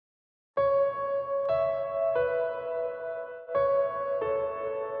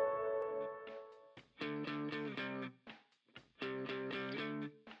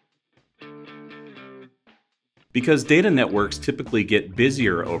Because data networks typically get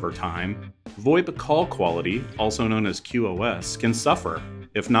busier over time, VoIP call quality, also known as QoS, can suffer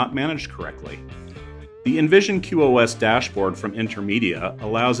if not managed correctly. The Envision QoS Dashboard from Intermedia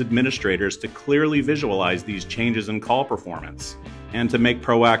allows administrators to clearly visualize these changes in call performance and to make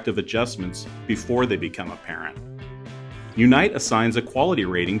proactive adjustments before they become apparent. Unite assigns a quality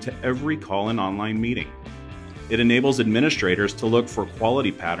rating to every call and online meeting. It enables administrators to look for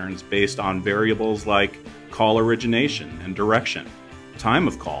quality patterns based on variables like call origination and direction, time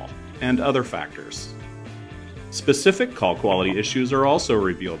of call, and other factors. Specific call quality issues are also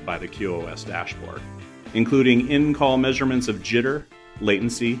revealed by the QoS dashboard, including in-call measurements of jitter,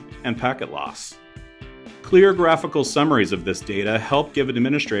 latency, and packet loss. Clear graphical summaries of this data help give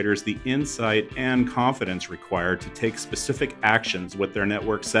administrators the insight and confidence required to take specific actions with their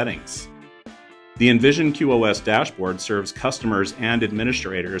network settings. The Envision QoS dashboard serves customers and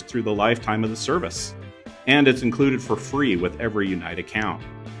administrators through the lifetime of the service, and it's included for free with every Unite account.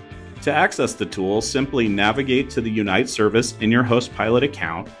 To access the tool, simply navigate to the Unite service in your HostPilot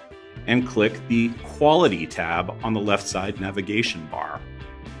account and click the Quality tab on the left side navigation bar.